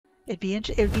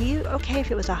It would be okay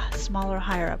if it was a smaller,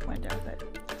 higher up window, but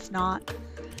it's not.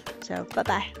 So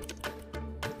bye-bye.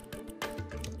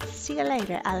 See you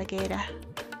later, alligator.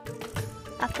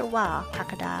 After a while,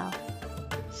 crocodile.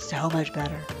 So much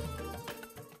better.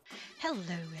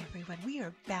 Hello, everyone. We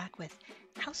are back with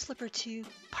House Flipper 2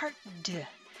 Part 2.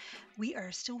 We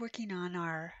are still working on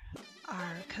our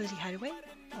cozy hideaway,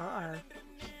 or our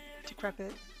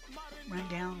decrepit,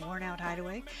 rundown, worn-out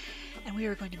hideaway, and we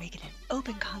are going to make it an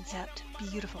open concept,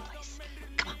 beautiful place.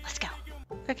 Come on, let's go.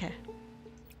 Okay.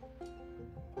 I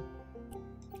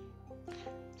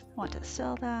want to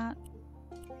sell that.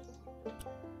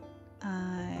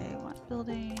 I want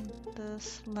building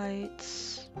this,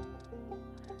 lights.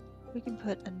 We can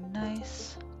put a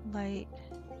nice light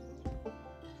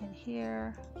in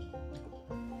here.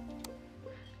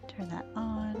 Turn that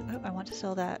on. Oh, I want to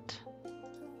sell that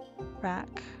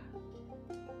rack.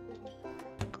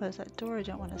 Close that door. I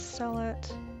don't want to sell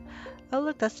it. Oh,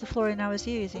 look, that's the flooring I was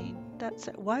using. That's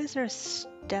it. Why is there a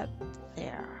step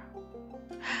there?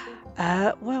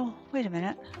 Well, wait a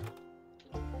minute.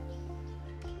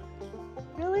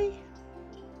 Really?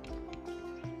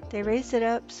 They raised it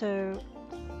up, so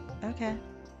okay.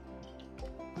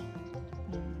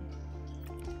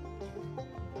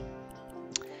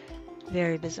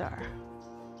 Very bizarre.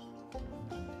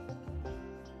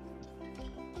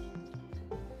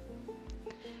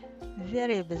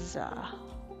 Very bizarre.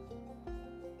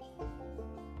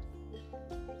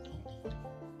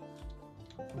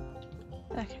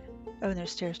 Okay. Oh, and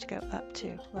there's stairs to go up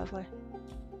too. Lovely.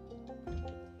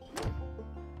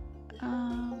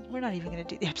 We're not even going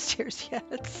to do the upstairs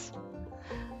yet.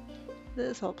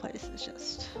 This whole place is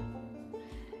just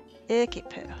icky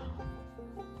poo.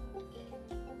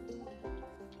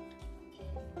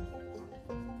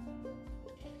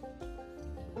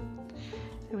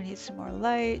 We need some more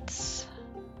lights.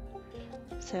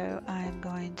 So I'm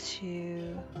going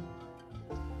to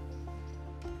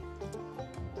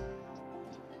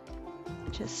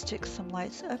just stick some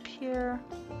lights up here.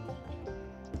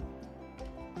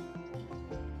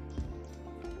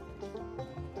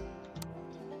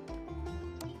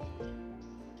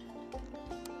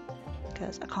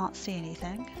 Because I can't see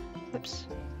anything. Whoops.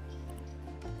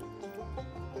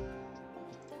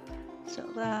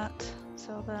 Sell that,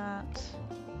 sell that.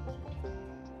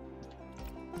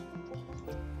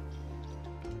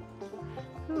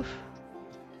 Oof.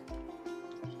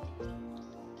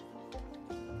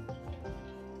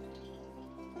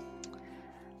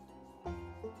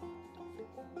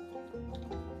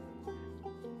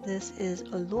 This is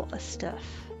a lot of stuff.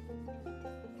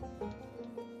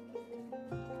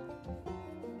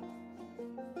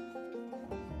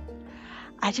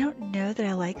 I don't know that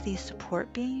I like the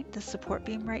support beam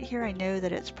right here. I know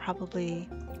that it's probably,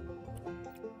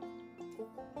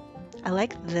 I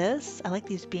like this. I like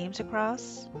these beams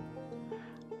across.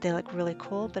 They look really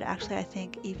cool, but actually I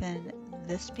think even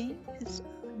this beam is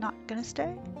not gonna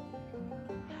stay.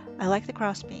 I like the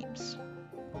cross beams.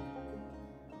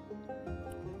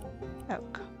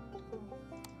 Oak.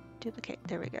 Duplicate,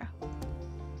 there we go.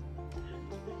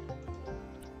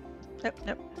 Nope,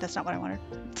 nope, that's not what I wanted.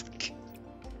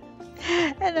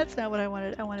 And that's not what I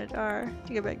wanted. I wanted R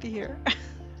to go back to here.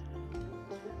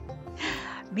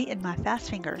 Me and my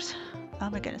fast fingers. Oh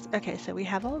my goodness. Okay, so we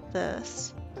have all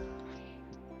this.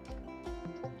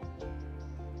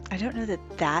 I don't know that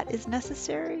that is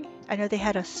necessary. I know they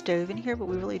had a stove in here, but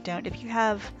we really don't. If you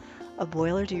have a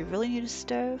boiler, do you really need a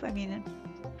stove? I mean,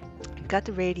 we've got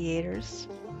the radiators.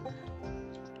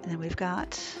 And then we've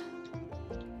got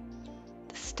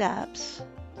the steps.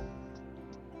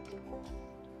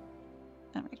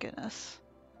 Oh my goodness.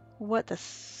 What the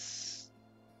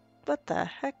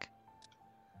heck?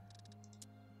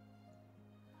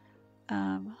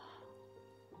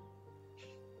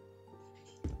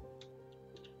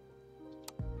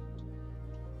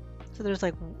 So there's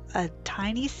like a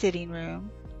tiny sitting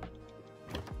room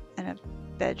and a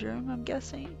bedroom, I'm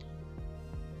guessing.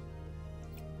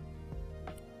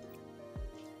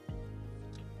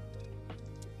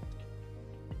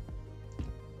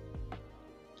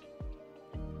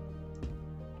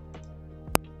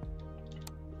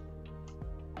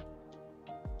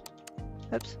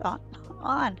 Oops,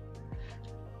 on.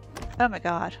 Oh my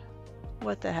god.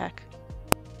 What the heck?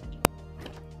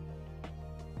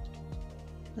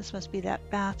 This must be that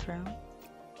bathroom.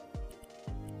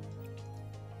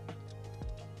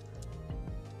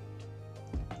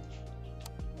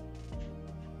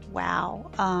 Wow.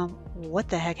 What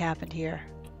the heck happened here?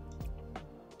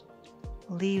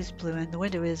 Leaves blew in. The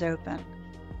window is open.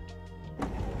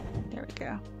 There we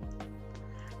go.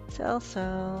 Sell.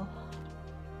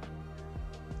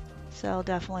 So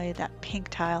definitely that pink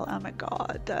tile. Oh my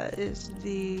god, that is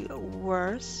the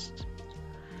worst.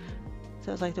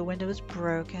 So it's like the window is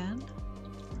broken.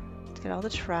 Let's get all the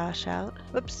trash out.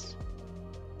 Whoops.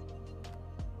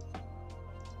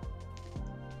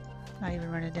 Not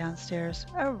even running downstairs.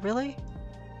 Oh, really?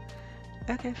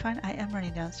 Okay, fine. I am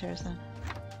running downstairs then.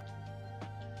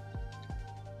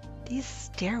 These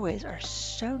stairways are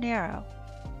so narrow.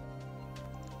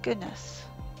 Goodness.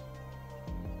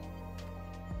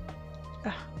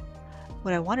 Ugh.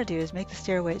 What I want to do is make the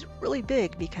stairways really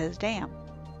big because damn.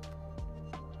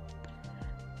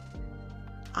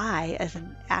 I, as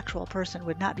an actual person,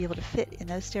 would not be able to fit in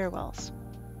those stairwells.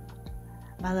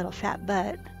 My little fat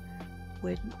butt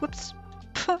would, whoops.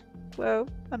 Whoa,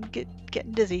 I'm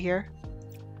getting dizzy here.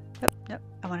 Nope, nope.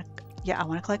 I want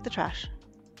to collect the trash.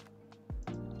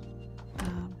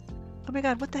 Oh my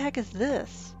god, what the heck is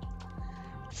this?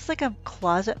 It's like a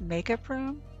closet makeup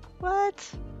room?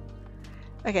 What?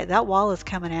 Okay, that wall is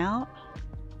coming out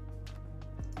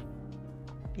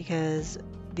because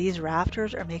these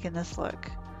rafters are making this look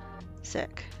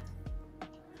sick.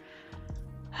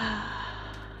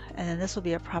 And then this will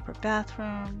be a proper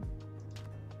bathroom.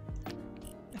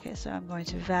 Okay, so I'm going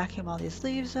to vacuum all these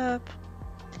leaves up.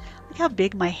 Look how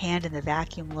big my hand in the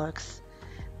vacuum looks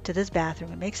to this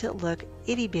bathroom. It makes it look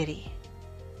itty bitty.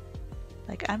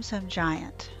 Like I'm some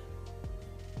giant.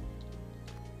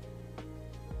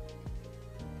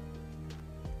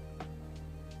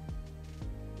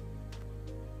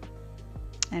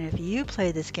 And if you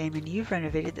play this game and you've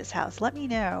renovated this house, let me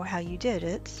know how you did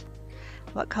it.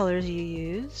 What colors you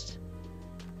used.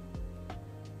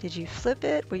 Did you flip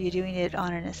it? Were you doing it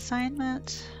on an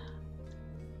assignment?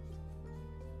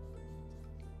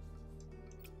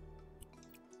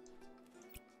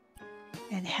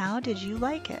 And how did you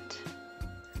like it?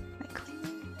 Am I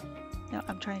cleaning? No,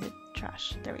 I'm trying to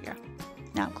trash. There we go.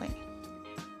 Now I'm cleaning.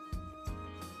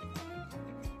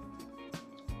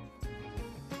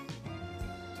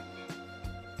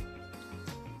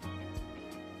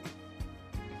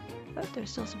 But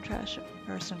there's still some trash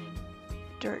or some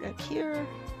dirt up here.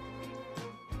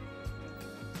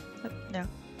 Oh, no.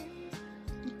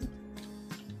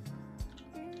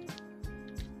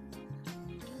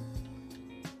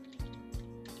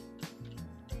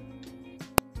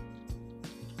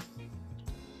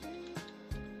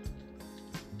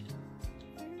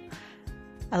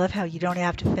 I love how you don't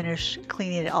have to finish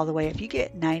cleaning it all the way. If you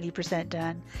get 90%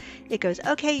 done, it goes,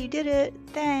 okay, you did it,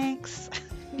 thanks.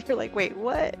 You're like, wait,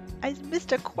 what? I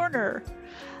missed a corner.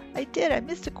 I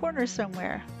missed a corner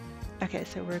somewhere. Okay,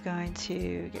 so we're going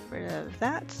to get rid of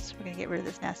that. We're going to get rid of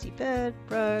this nasty bed,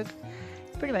 rug,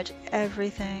 pretty much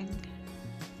everything.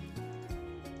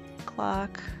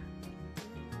 Clock,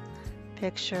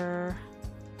 picture,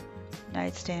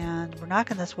 nightstand. We're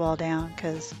knocking this wall down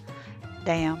because,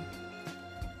 damn.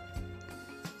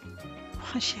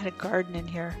 She had a garden in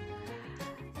here.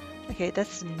 Okay,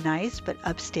 that's nice, but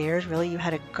upstairs, really? You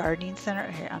had a gardening center?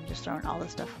 Here, I'm just throwing all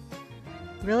this stuff.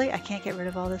 Really? I can't get rid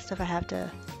of all this stuff? I have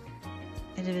to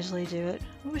individually do it?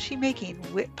 What was she making?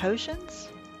 Wit potions?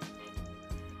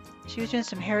 She was doing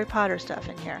some Harry Potter stuff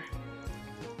in here.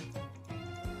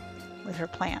 With her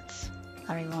plants.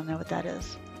 I don't even want to know what that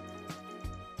is.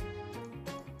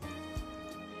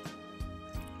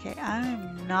 Okay,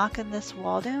 I'm knocking this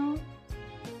wall down.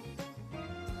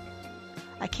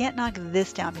 I can't knock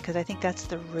this down because I think that's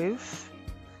the roof.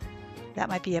 That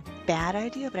might be a bad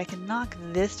idea, but I can knock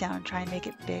this down and try and make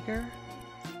it bigger.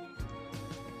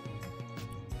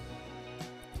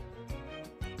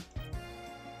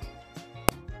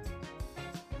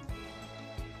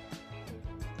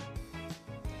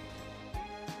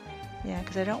 Yeah,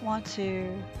 because I don't want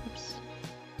to, oops.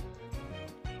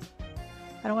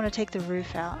 I don't want to take the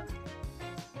roof out.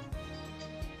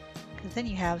 Because then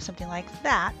you have something like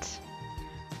that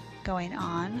going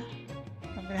on.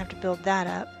 I'm going to have to build that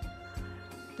up.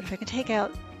 But if I can take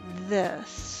out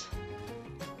this,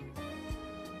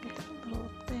 get that little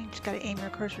thing, just got to aim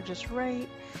your cursor just right.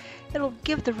 It'll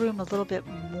give the room a little bit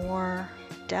more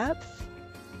depth.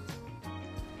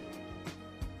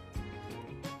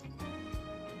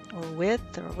 Or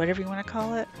width, or whatever you want to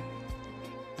call it.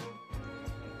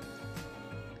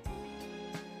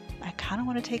 I kind of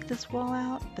want to take this wall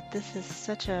out, but this is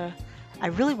such a... I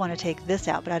really want to take this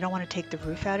out, but I don't want to take the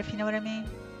roof out, if you know what I mean.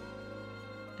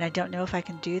 And I don't know if I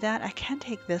can do that. I can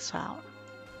take this out.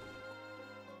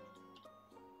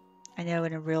 I know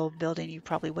in a real building you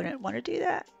probably wouldn't want to do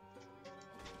that.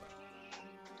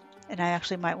 And I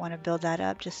actually might want to build that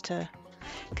up just to...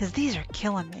 because these are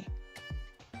killing me.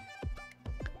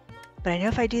 But I know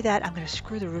if I do that, I'm going to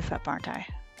screw the roof up, aren't I?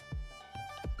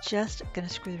 just going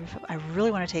to screw the roof up. I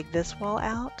really want to take this wall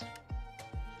out,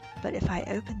 but if I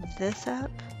open this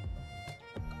up,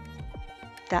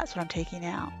 that's what I'm taking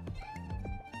out.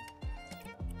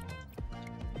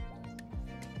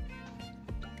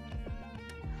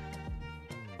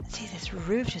 See, this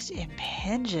roof just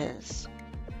impinges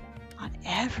on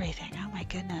everything. Oh my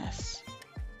goodness.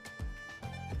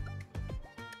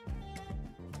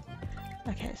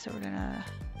 Okay, so we're gonna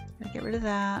get rid of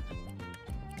that.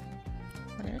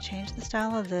 We're gonna change the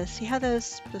style of this. See how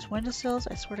those windowsills,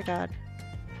 I swear to God,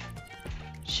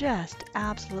 just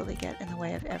absolutely get in the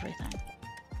way of everything.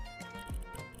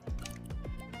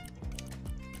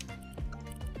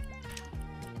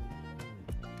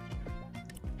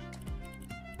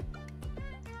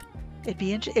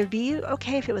 It would be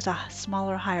okay if it was a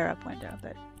smaller, higher up window,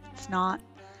 but it's not.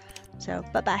 So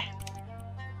bye-bye.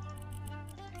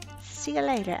 See you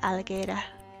later, alligator.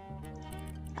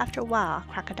 After a while,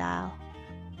 crocodile.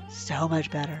 So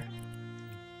much better.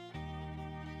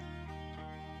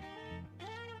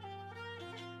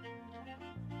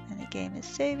 And the game is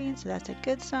saving, so that's a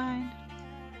good sign.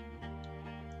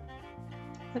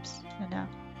 Oops, no.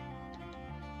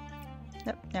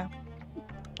 Nope, no.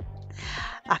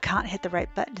 I can't hit the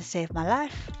right button to save my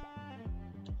life.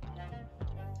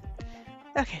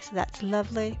 Okay, so that's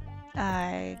lovely.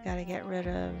 I gotta get rid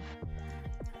of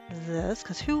this,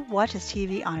 because who watches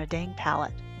TV on a dang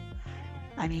pallet?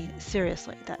 I mean,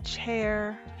 seriously, that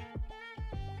chair.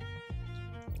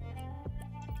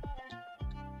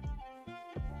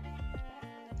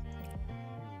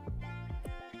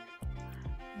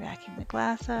 Vacuum the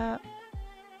glass up.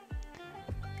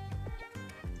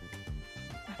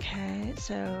 Okay,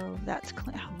 so that's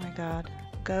clean. Oh my God.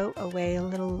 Go away,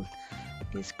 little,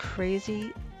 these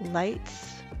crazy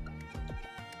lights.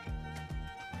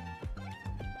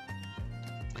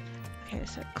 Okay,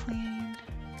 so clean.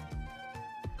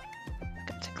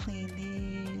 Got to clean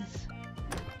these.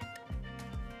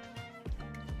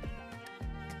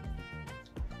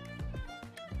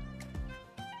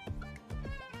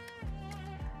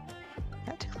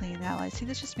 Got to clean that light. See,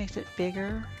 this just makes it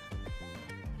bigger.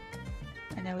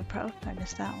 I know I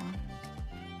missed that one.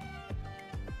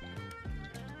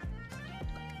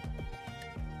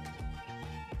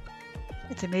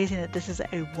 It's amazing that this is a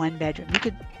one bedroom. You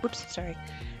could, whoops, sorry.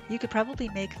 You could probably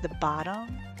make the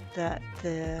bottom, not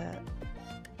the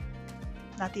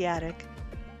attic.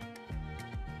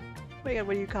 What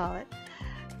do you call it?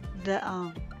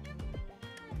 The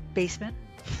basement.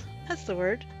 That's the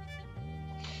word.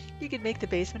 You could make the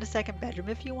basement a second bedroom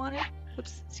if you wanted.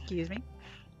 Whoops, excuse me.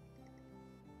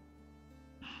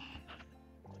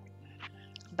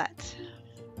 But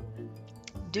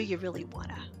do you really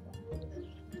wanna?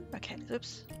 Okay,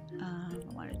 oops. I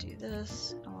want to do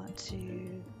this. I want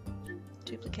to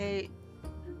duplicate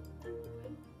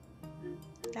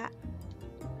that.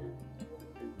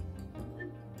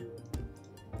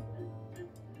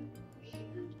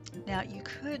 Now you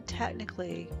could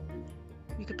technically,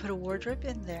 you could put a wardrobe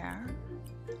in there.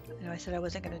 I know I said I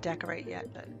wasn't going to decorate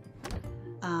yet, but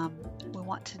we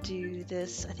want to do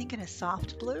this, I think, in a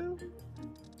soft blue.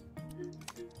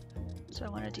 So I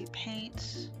want to do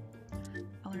paint.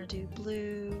 I want to do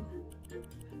blue.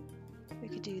 We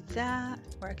could do that,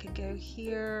 or I could go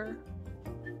here.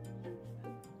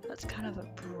 That's kind of a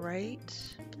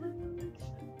bright blue.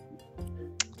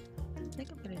 I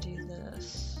think I'm going to do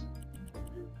this.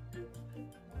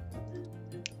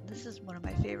 This is one of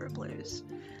my favorite blues.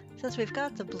 Since we've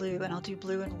got the blue, and I'll do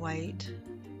blue and white.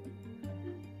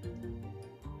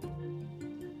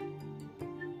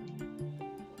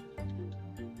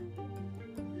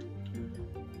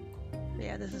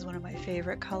 Yeah, this is one of my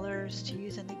favorite colors to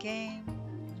use in the game.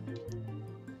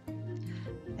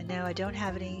 And no, I don't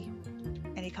have any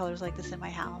colors like this in my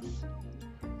house.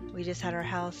 We just had our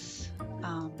house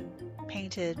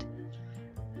painted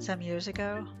some years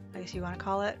ago, I guess you want to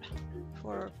call it,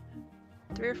 for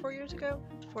 3 or 4 years ago,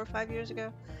 4 or 5 years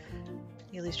ago.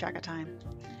 You lose track of time.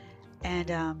 And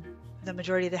the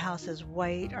majority of the house is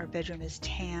white. Our bedroom is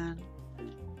tan.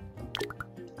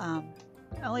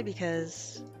 Only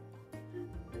because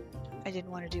I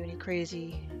didn't want to do any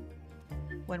crazy.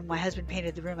 When my husband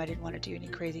painted the room, I didn't want to do any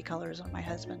crazy colors on my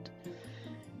husband.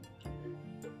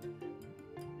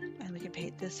 And we can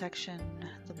paint this section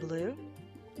the blue.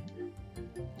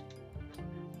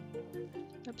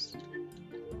 Oops.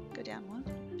 Go down one.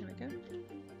 There we go.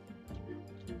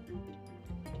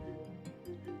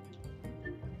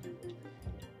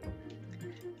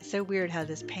 It's so weird how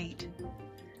this paint,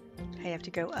 I have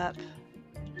to go up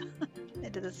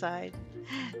into the side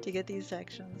to get these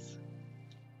sections.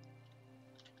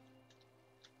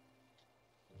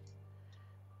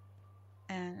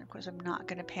 And course, I'm not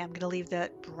going to paint. I'm going to leave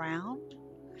that brown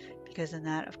because then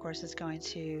that, of course, is going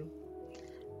to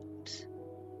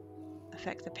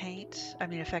affect the paint. I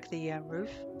mean, affect the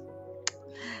roof.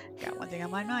 Got one thing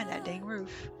on my mind, that dang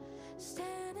roof.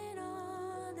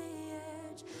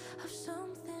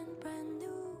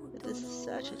 But this is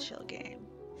such a chill game.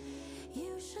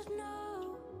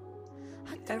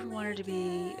 If you ever wanted to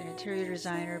be an interior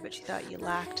designer, but you thought you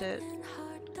lacked it,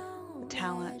 the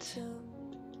talent,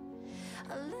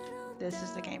 this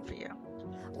is the game for you.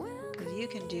 Because you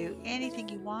can do anything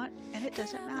you want, and it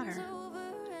doesn't matter.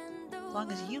 As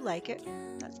long as you like it,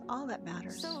 that's all that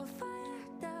matters.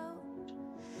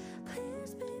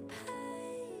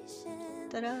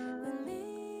 Ta-da!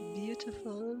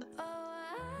 Beautiful.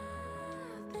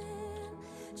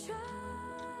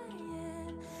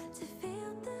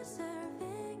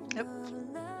 Nope.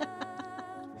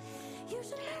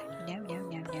 No, no,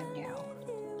 no, no, no.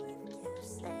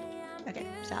 Okay,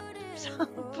 stop. Stop.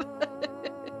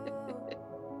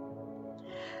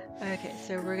 Okay,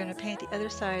 so we're going to paint the other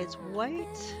sides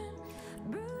white.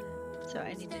 So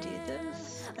I need to do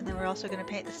this. And then we're also going to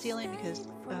paint the ceiling because,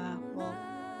 well,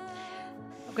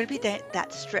 I'm going to paint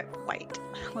that strip white.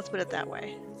 Let's put it that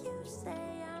way.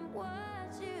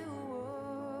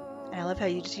 And I love how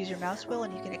you just use your mouse wheel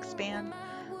and you can expand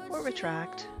or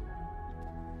retract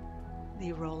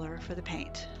the roller for the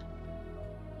paint.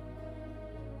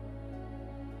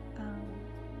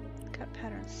 Cut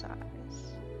pattern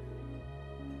size.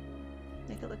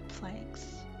 Make it look planks.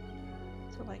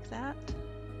 So like that.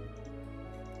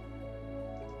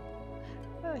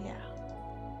 Oh yeah.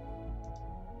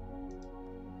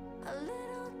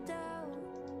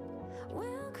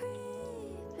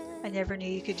 I never knew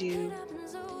you could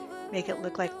make it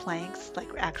look like planks, like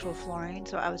actual flooring,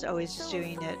 so I was always just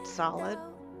doing it solid.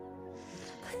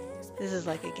 This is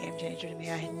like a game changer to me.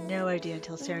 I had no idea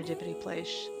until Serendipity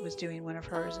Place was doing one of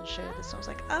hers and showed this, and I was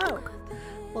like, oh,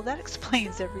 well that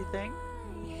explains everything.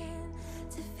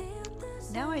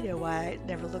 Now I know why it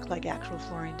never looked like actual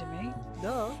flooring to me.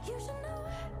 Duh.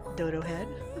 Dodo head.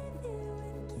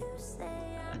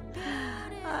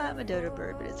 I'm a dodo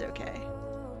bird, but it's okay.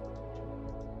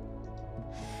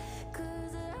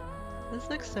 This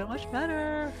looks so much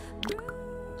better.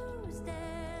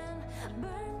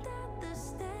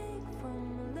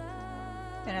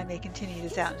 And I may continue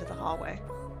this out into the hallway.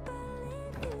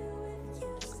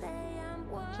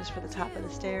 Just for the top of the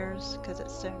stairs, because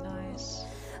it's so nice.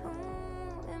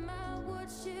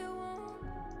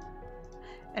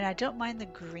 And I don't mind the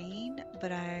green,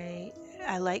 but I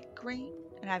like green,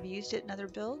 and I've used it in other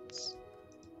builds.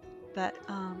 But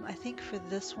I think for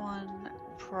this one,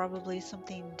 probably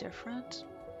something different.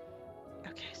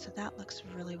 Okay, so that looks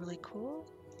really, really cool.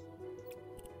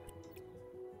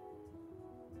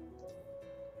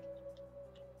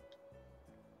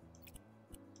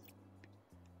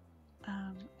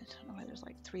 I don't know why there's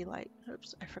like 3 light.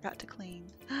 Oops, I forgot to clean.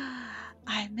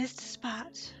 I missed a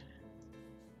spot.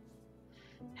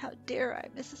 How dare I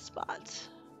miss a spot?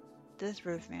 This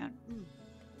roof, man.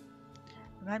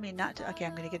 Remind me not to. Okay,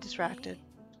 I'm going to get distracted.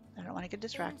 I don't want to get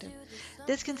distracted.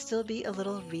 This can still be a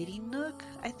little reading nook,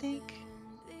 I think.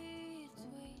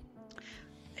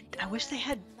 I wish they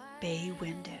had bay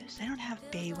windows. They don't have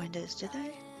bay windows, do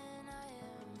they?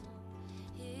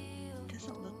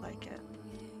 Doesn't look like it.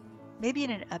 Maybe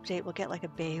in an update we'll get like a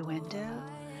bay window,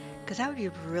 because that would be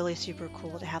really super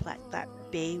cool to have like that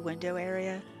bay window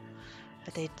area,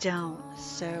 but they don't.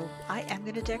 So I am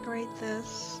going to decorate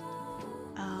this.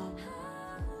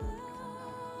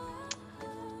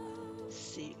 Let's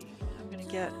see. I'm going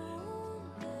to get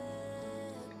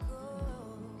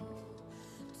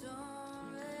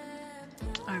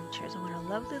armchairs. I want a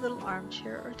lovely little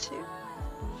armchair or two.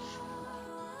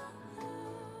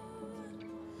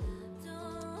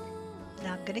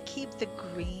 Now I'm going to keep the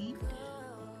green.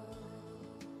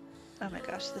 Oh my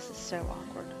gosh, this is so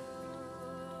awkward.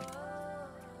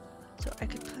 So I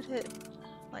could put it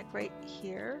like right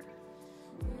here.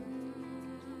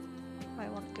 I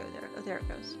won't go there. Oh, there it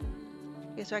goes.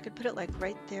 Okay, so I could put it like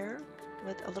right there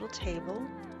with a little table.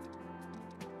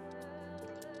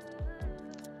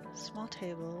 Small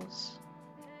tables.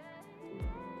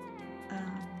 I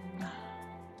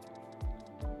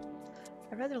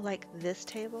rather like this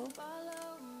table.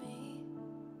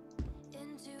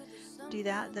 Do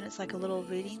that, then it's like a little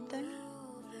reading thing.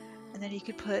 And then you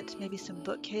could put maybe some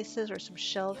bookcases or some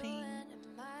shelving.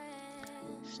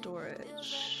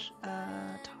 Storage.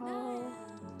 Tall.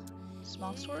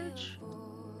 Small storage.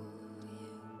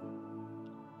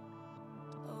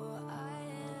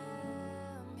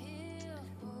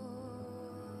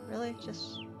 Really?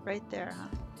 Just right there, huh?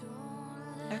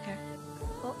 Okay.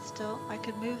 Well, still, I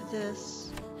could move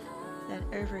this then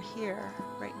over here,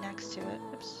 right next to it.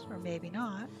 Oops, or maybe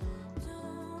not.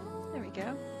 There we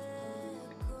go.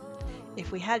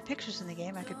 If we had pictures in the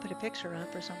game, I could put a picture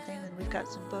up or something, and we've got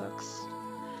some books.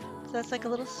 So that's like a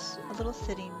little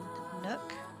sitting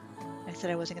nook. I said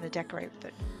I wasn't going to decorate,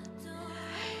 but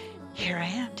here I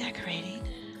am decorating.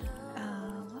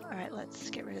 All right, let's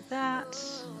get rid of that.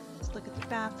 Let's look at the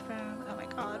bathroom. Oh my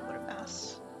God, what a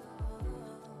mess.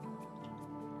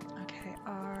 Okay,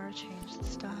 R, change the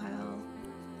style.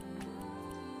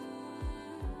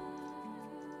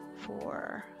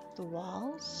 For the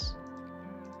walls.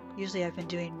 Usually I've been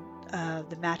doing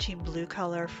the matching blue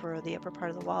color for the upper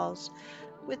part of the walls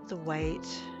with the white.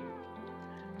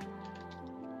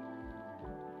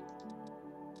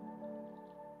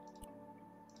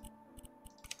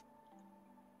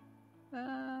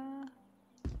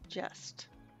 Just.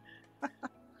 I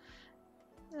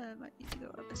might need to go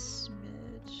up a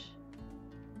smidge.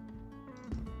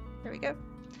 There we go.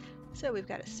 So we've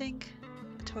got a sink,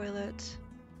 a toilet.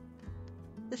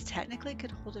 This technically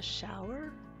could hold a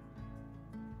shower,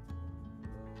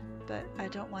 but I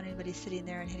don't want anybody sitting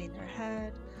there and hitting their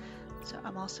head. So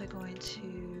I'm also going to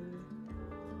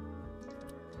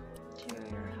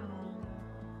interior home,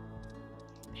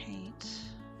 paint.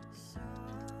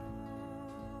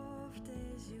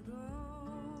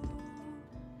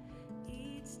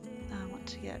 I want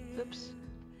to get, oops,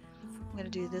 I'm going to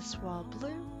do this wall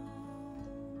blue.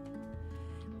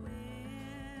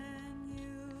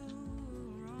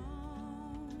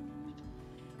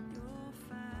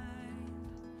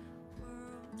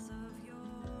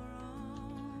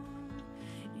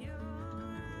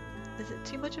 Is it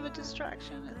too much of a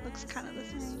distraction? It looks kind of the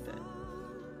same, but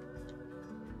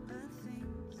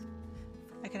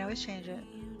I can always change it.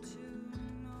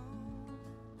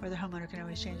 Or the homeowner can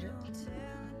always change it.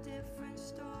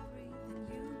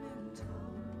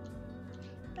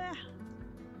 Ah.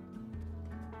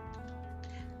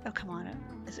 Oh, come on.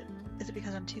 Is it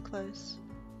because I'm too close?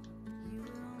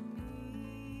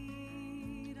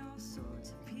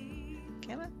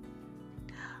 Come on.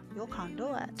 You can't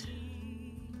do it.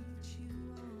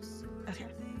 Okay,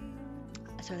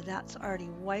 so that's already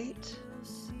white,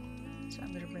 so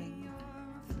I'm going to bring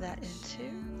that in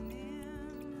too.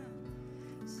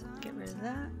 Get rid of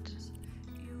that.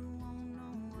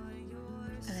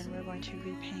 And then we're going to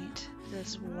repaint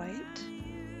this white.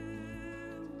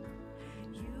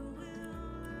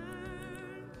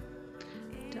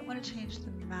 Don't want to change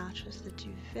the mattress, the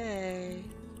duvet.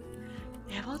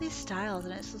 They have all these styles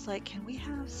and it's just like, can we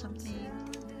have something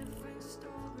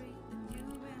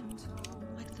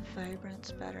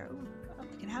vibrance better? Ooh,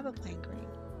 we can have a plain green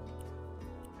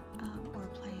or a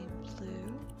plain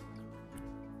blue.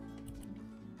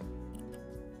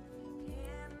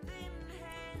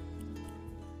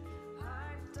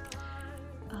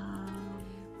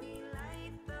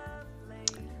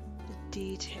 The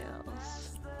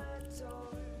details. So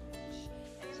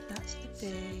that's the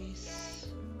base.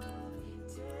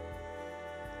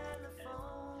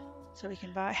 So we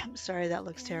can buy, I'm sorry that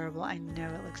looks terrible. I know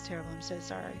it looks terrible. I'm so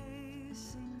sorry.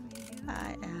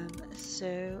 I am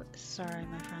so sorry,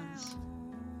 my friends.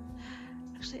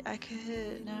 Actually, I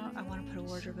could, no, I want to put a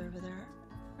wardrobe over there.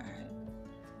 All right.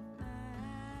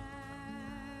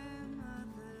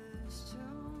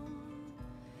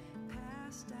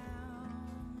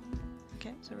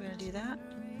 Okay, so we're going to do that.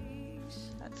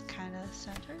 That's kind of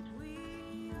centered.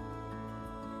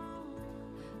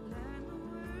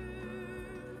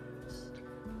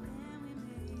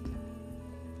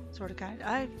 Sort of kind of,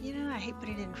 I hate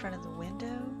putting it in front of the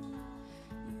window.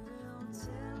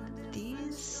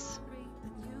 These,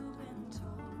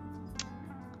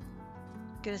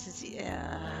 goodness,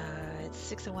 it's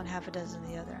 6 of one, half a dozen of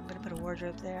the other. I'm going to put a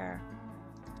wardrobe there.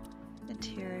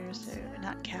 Interior, so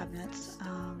not cabinets,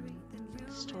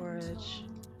 storage,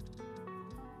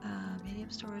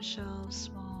 medium storage shelves,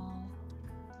 small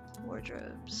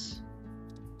wardrobes.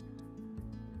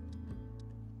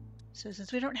 So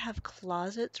since we don't have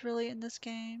closets really in this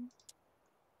game,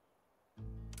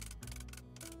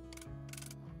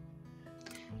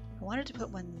 I wanted to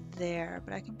put one there,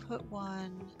 but I can put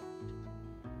one,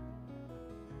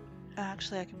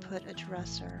 actually I can put a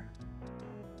dresser.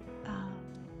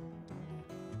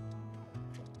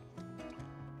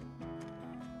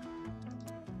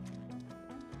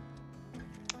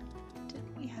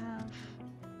 Didn't we have,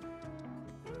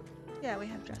 yeah, we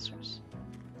have dressers.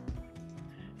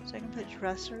 So I can put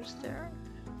dressers there.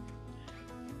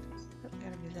 Oh, I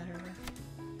gotta move that over.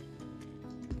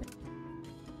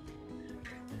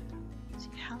 So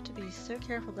you have to be so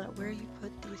careful about where you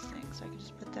put these things. So I can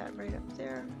just put that right up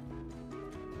there.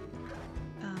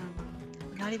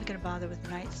 not even going to bother with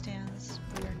nightstands.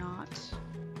 We are not.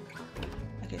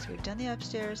 Okay, so we've done the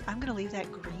upstairs. I'm going to leave that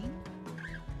green.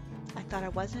 I thought I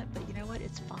wasn't, but you know what?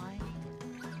 It's fine.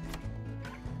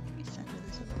 Let me center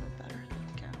this a little bit better. There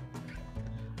we go.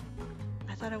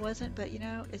 I thought I wasn't, but you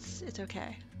know, it's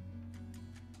okay.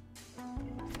 Okay,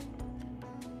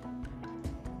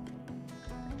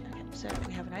 so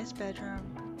we have a nice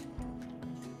bedroom.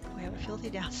 We have a filthy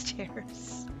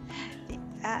downstairs.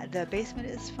 The basement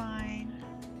is fine.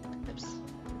 Oops.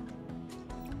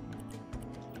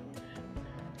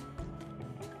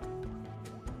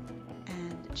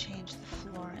 And change the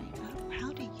flooring. Oh,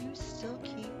 how do you still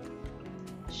keep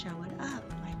showing up?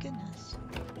 My goodness.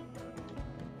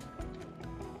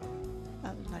 Oh,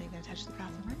 I'm not even going to touch the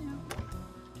bathroom right now.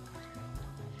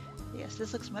 Yes,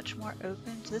 this looks much more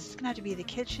open. So this is going to have to be the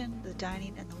kitchen, the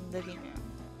dining, and the living room.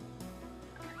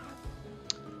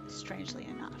 Strangely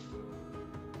enough.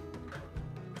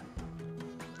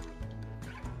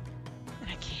 And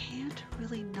I can't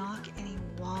really knock any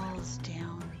walls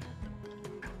down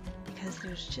because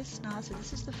there's just not. So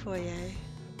this is the foyer.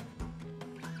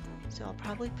 So I'll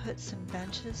probably put some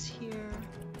benches here.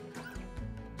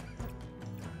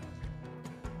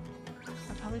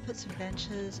 I'll probably put some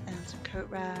benches and some coat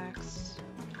racks.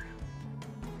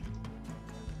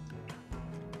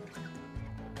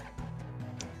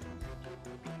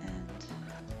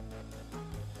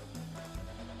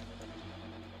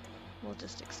 We'll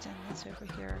just extend this over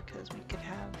here because we could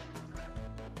have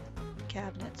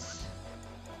cabinets.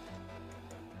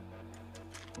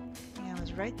 Yeah, it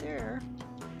was right there.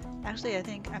 Actually, I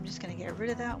think I'm just going to get rid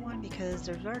of that one because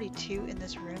there's already 2 in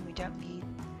this room. We don't need,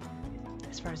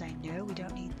 as far as I know, we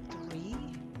don't need 3.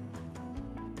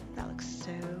 That looks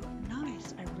so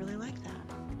nice. I really like that.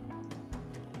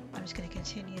 I'm just going to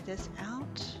continue this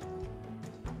out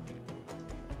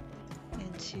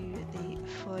into the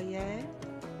foyer.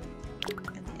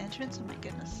 And the entrance, oh my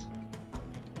goodness.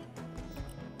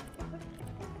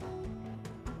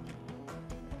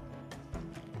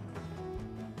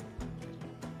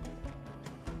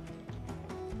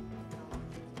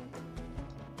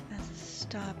 As a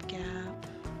stopgap.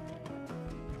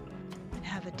 And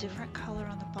have a different color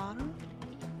on the bottom.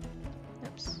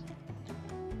 Oops.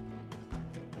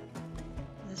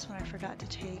 This one I forgot to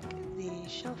take the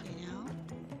shelving out.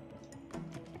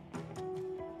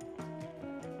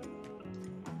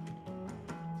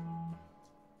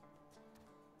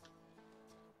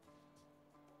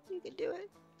 You can do it.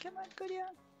 Come on, go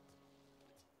down.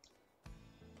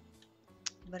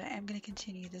 But I am going to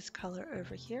continue this color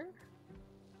over here.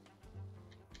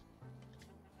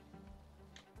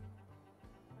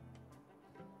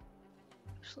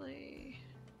 Actually,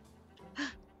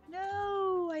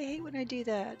 no, I hate when I do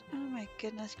that. Oh my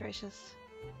goodness gracious.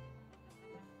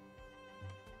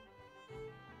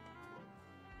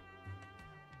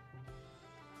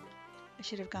 I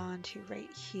should have gone to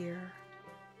right here.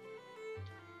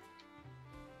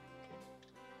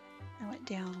 I went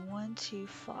down one too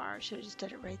far. Should have just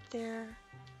done it right there.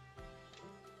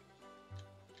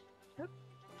 Oop.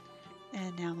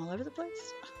 And now I'm all over the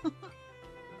place.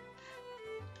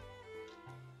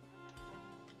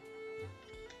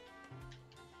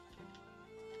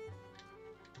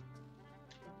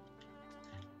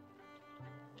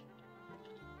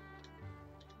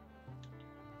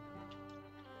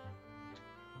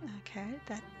 Okay,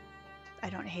 that I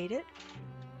don't hate it.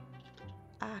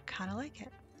 I kind of like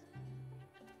it.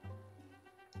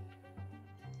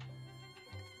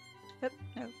 Oop,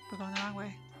 no, we're going the wrong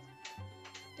way.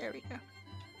 There we go.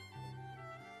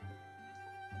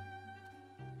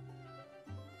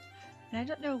 And I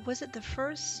don't know, was it the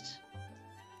first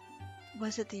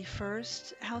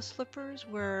house flippers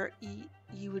where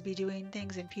you would be doing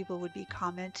things and people would be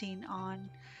commenting on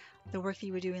the work that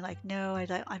you were doing, like, no, I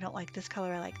don't like this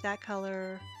color, I like that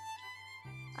color.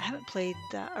 I haven't played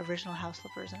the original house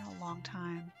flippers in a long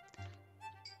time.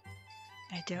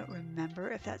 I don't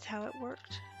remember if that's how it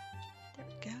worked. There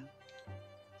we go.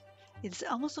 It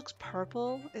almost looks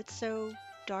purple. It's so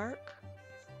dark,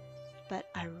 but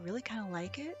I really kind of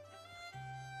like it.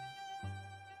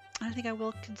 I think I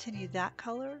will continue that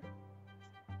color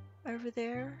over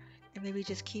there and maybe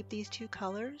just keep these 2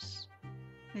 colors.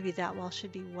 Maybe that wall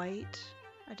should be white.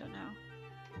 I don't know.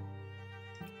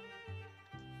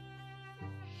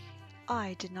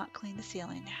 I did not clean the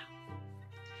ceiling now.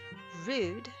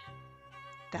 Rude.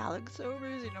 That looks so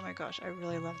amazing. Oh my gosh, I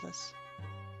really love this.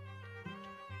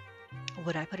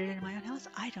 Would I put it in my own house?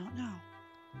 I don't know.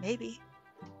 Maybe.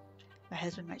 My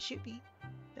husband might shoot me,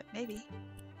 but maybe.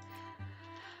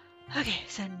 Okay,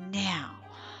 so now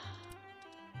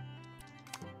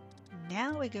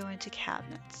we go into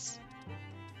cabinets.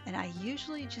 And I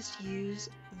usually just use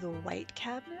the white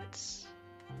cabinets.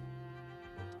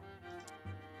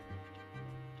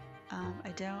 I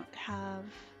don't have,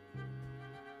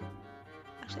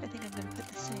 actually I think I'm going to put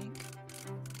the sink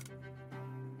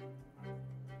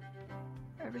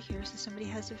over here so somebody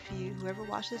has a view. Whoever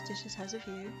washes dishes has a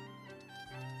view.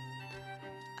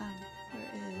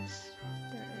 There is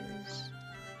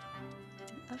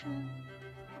an oven.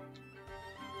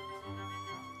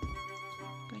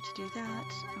 I'm going to do that.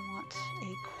 I want a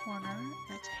corner.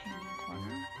 That's a hanging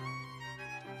corner.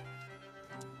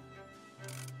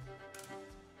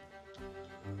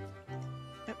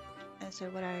 Yep. And so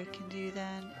what I can do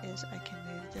then is I can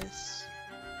move this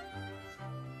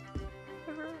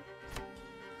over.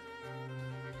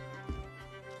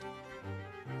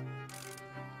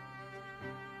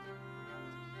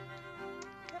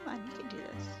 Come on, you can do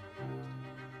this.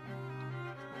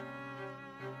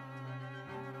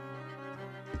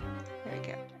 There we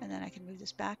go. And then I can move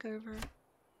this back over.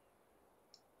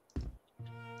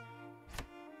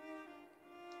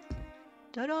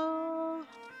 Ta-da!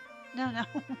 No.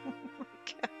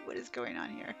 What is going on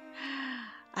here?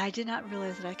 I did not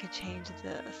realize that I could change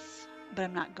this, but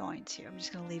I'm not going to. I'm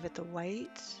just going to leave it the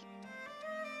white.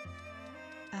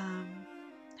 Home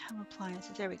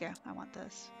appliances. There we go. I want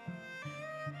this.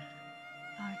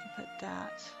 I can put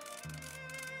that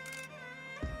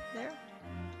there.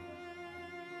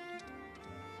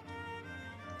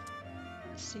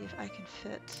 Let's see if I can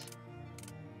fit.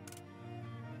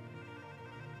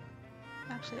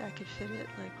 Actually, I could fit it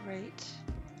like right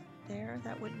there.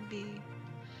 That wouldn't be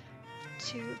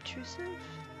too obtrusive,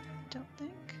 I don't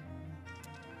think.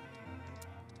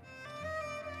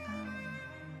 I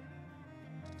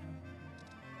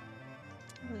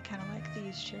really kind of like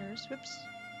these chairs. Whoops.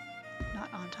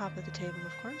 Not on top of the table,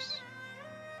 of course.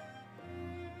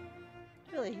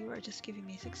 Really, you are just giving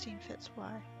me 16 fits.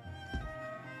 Why?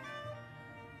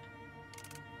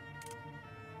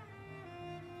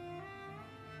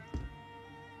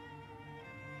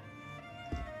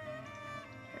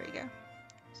 There we go.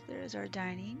 So there is our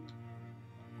dining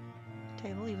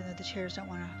table, even though the chairs don't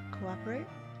want to cooperate.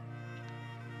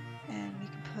 And we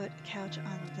can put a couch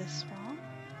on this wall.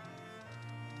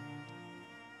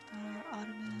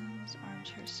 Ottomans,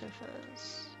 armchair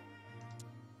sofas.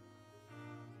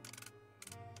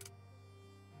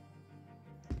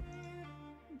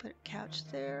 Put a couch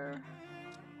there.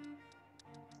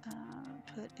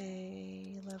 Put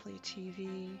a lovely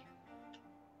TV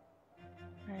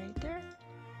right there.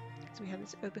 So we have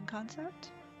this open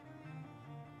concept.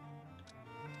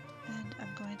 And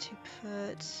I'm going to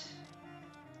put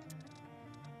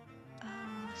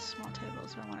small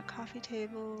tables. So I want a coffee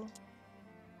table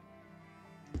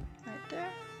right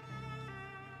there.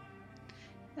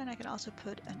 Then I can also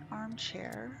put an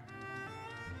armchair.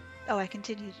 Oh, I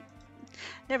continued.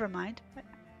 Never mind.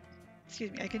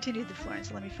 Excuse me, I continued the flooring,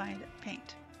 so let me find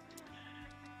paint.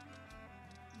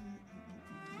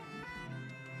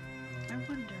 I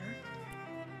wonder.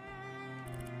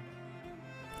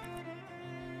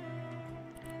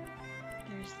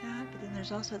 There's that, but then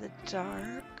there's also the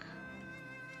dark.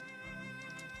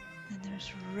 Then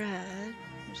there's red.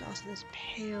 There's also this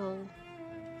pale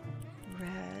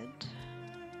red.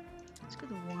 Let's go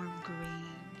the warm green.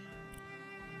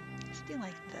 Something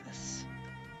like this.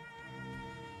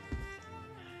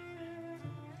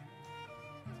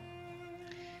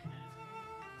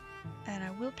 And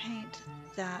I will paint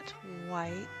that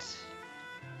white,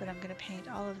 but I'm going to paint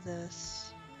all of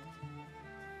this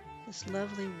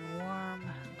lovely warm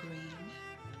green.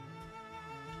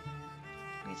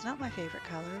 Green's not my favorite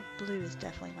color. Blue is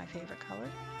definitely my favorite color.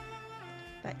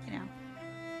 But, you know,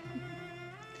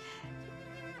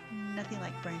 nothing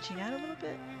like branching out a little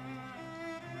bit.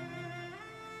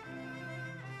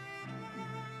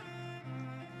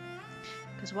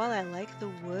 Because while I like the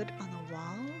wood on the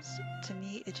walls, to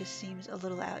me it just seems a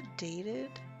little outdated.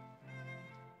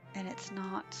 And it's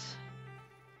not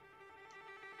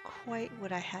quite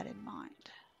what I had in mind.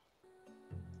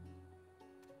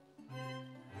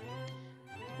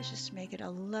 Let's just make it a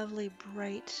lovely,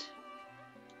 bright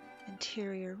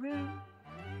interior room.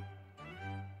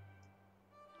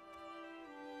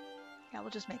 Yeah,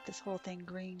 we'll just make this whole thing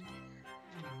green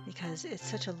because it's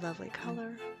such a lovely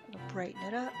color. It'll brighten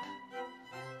it up.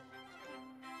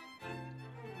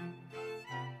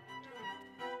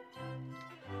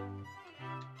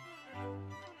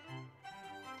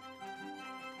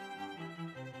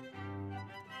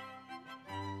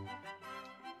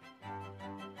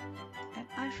 And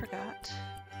I forgot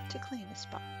to clean a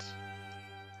spot.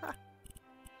 Ha.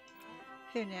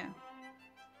 Who knew?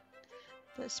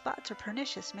 Those spots are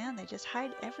pernicious, man. They just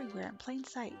hide everywhere in plain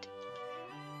sight.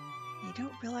 You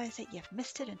don't realize that you've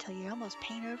missed it until you almost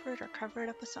paint over it or cover it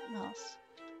up with something else.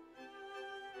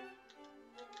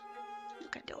 You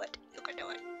can do it. You can do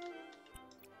it.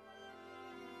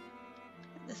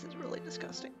 This is really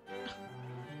disgusting.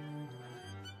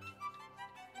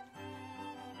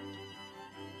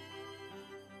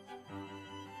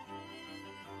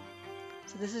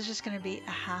 So this is just going to be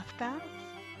a half bath.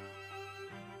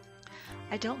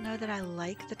 I don't know that I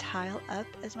like the tile up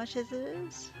as much as it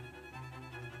is,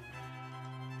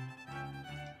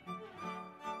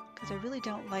 because I really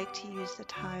don't like to use the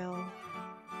tile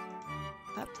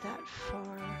up that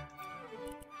far.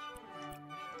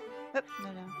 Oh,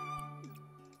 no.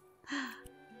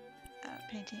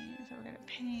 Painting, so we're going to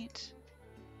paint.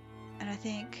 And I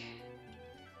think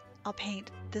I'll paint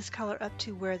this color up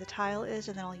to where the tile is,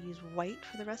 and then I'll use white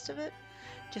for the rest of it,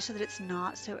 just so that it's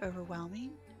not so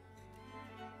overwhelming.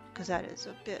 Because that is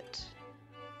a bit,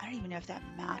 I don't even know if that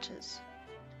matches.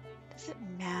 Does it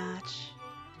match?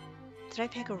 Did I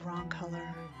pick a wrong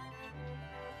color?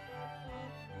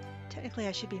 Technically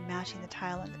I should be matching the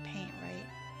tile and the paint, right?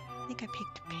 I think I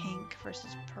picked pink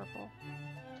versus purple.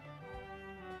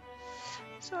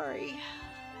 Sorry.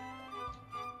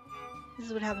 This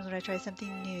is what happens when I try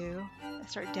something new. I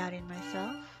start doubting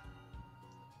myself.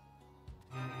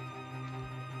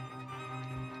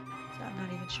 I'm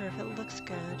not even sure if it looks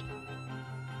good.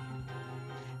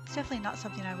 It's definitely not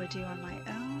something I would do on my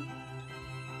own.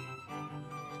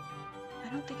 I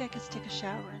don't think I could stick a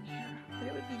shower in here, but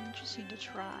it would be interesting to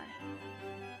try.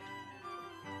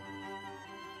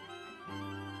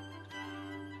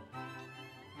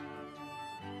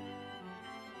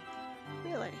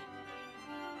 Really?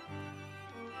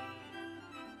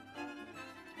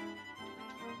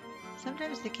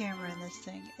 Sometimes the camera in this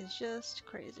thing is just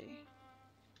crazy.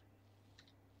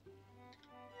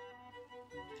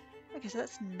 Okay, so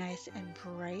that's nice and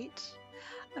bright.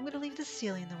 I'm going to leave the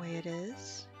ceiling the way it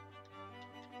is.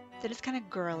 That is kind of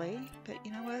girly, but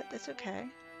you know what? That's okay.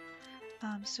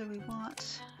 So we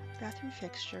want bathroom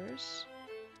fixtures.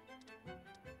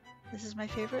 This is my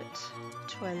favorite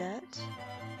toilet.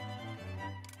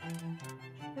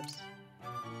 Oops.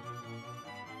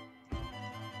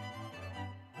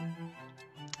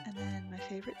 And then my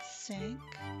favorite sink.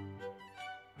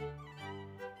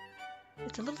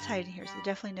 It's a little tight in here, so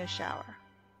definitely no shower.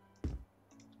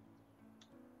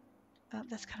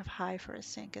 That's kind of high for a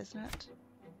sink, isn't it?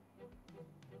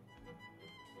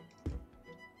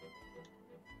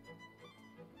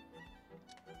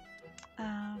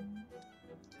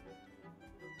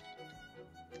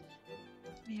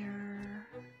 Mirror.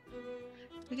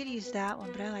 We could use that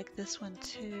one, but I like this one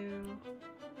too.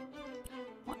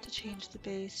 Want to change the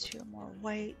base to a more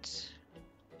white.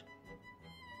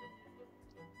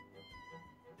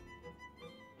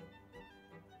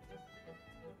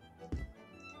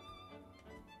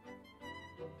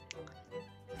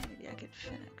 Maybe I could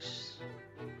finish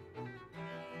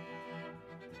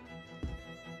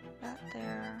that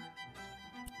there.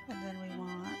 And then we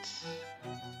want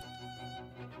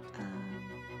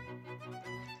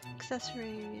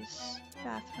accessories,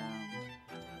 bathroom.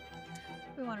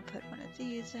 We want to put one of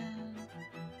these in.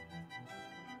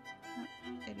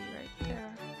 Maybe right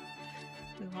there.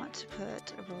 We want to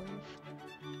put a roll of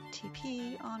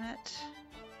TP on it.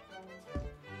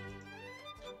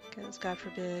 Because God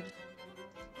forbid,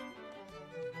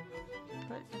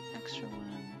 put an extra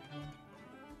one.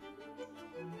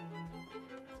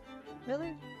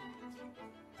 Really?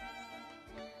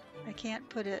 I can't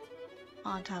put it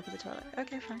on top of the toilet.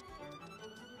 Okay, fine.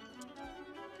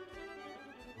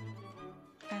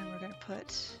 And we're going to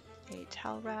put a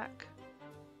towel rack.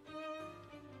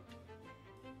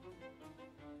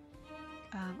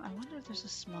 I wonder if there's a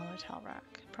smaller towel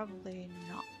rack. Probably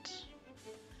not.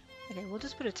 Okay, we'll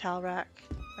just put a towel rack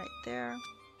right there. I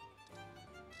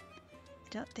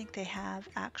don't think they have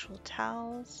actual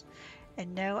towels.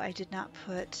 And no, I did not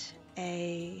put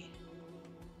a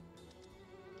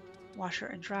washer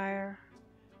and dryer.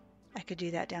 I could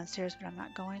do that downstairs, but I'm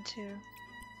not going to.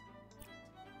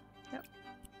 Nope.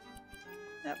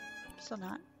 Nope, still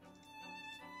not.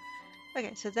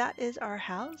 Okay, so that is our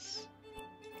house.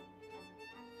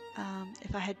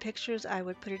 If I had pictures, I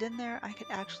would put it in there. I could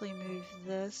actually move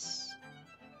this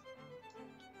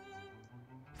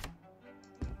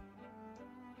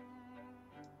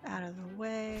out of the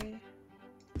way.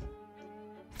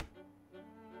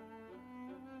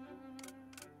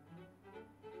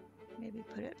 Maybe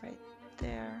put it right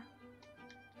there.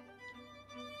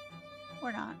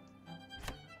 Or not.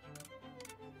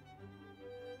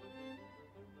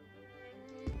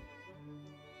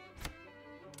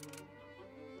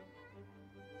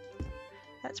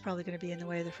 That's probably going to be in the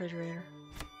way of the refrigerator.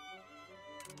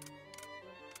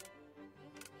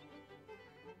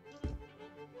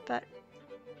 But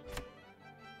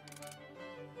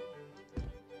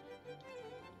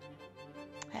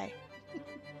hey,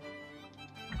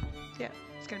 yeah,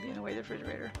 it's gonna be in the way of the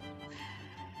refrigerator.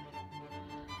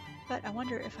 But I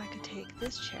wonder if I could take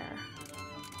this chair,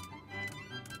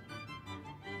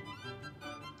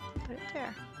 put it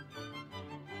there.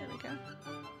 There we go.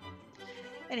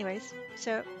 Anyways,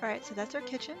 so all right, so that's our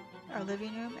kitchen, our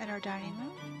living room, and our dining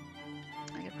room.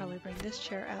 I could probably bring this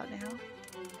chair out now.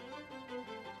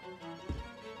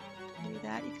 Do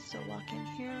that. You can still walk in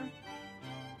here.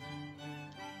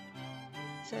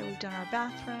 So we've done our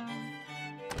bathroom.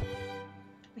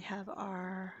 We have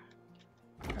our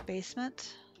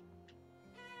basement,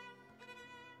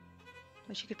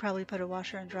 which you could probably put a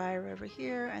washer and dryer over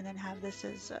here, and then have this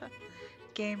as a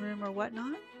game room or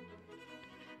whatnot.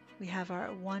 We have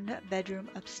our 1 bedroom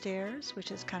upstairs,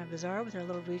 which is kind of bizarre with our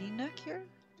little reading nook here.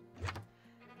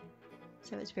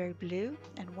 So it's very blue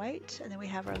and white. And then we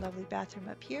have our lovely bathroom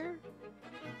up here.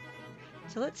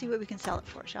 So let's see what we can sell it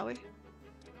for, shall we?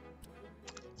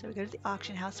 So we go to the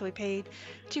auction house. So we paid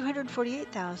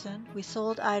 $248,000. We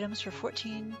sold items for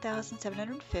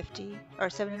 $14,750 or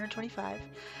 $725.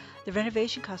 The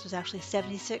renovation cost was actually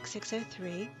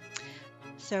 $76,603.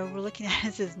 So we're looking at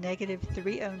this as negative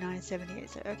 $309.78.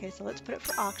 So okay, so let's put it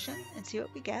for auction and see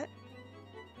what we get.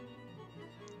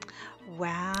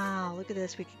 Wow, look at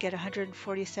this. We could get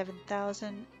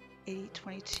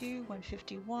 $147,822,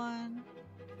 $151.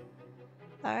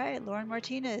 All right, Lauren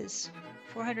Martinez,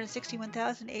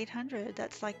 $461,800.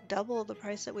 That's like double the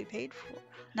price that we paid for.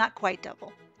 Not quite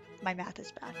double. My math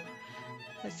is bad.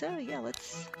 But so yeah,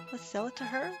 let's sell it to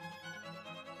her.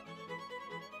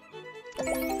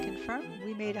 Confirm.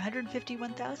 We made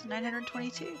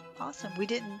 $151,922. Awesome. We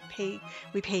didn't pay.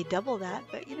 We paid double that,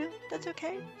 but you know that's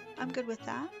okay. I'm good with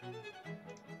that.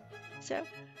 So,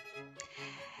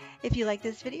 if you like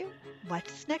this video, watch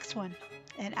this next one,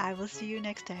 and I will see you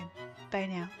next time. Bye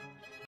now.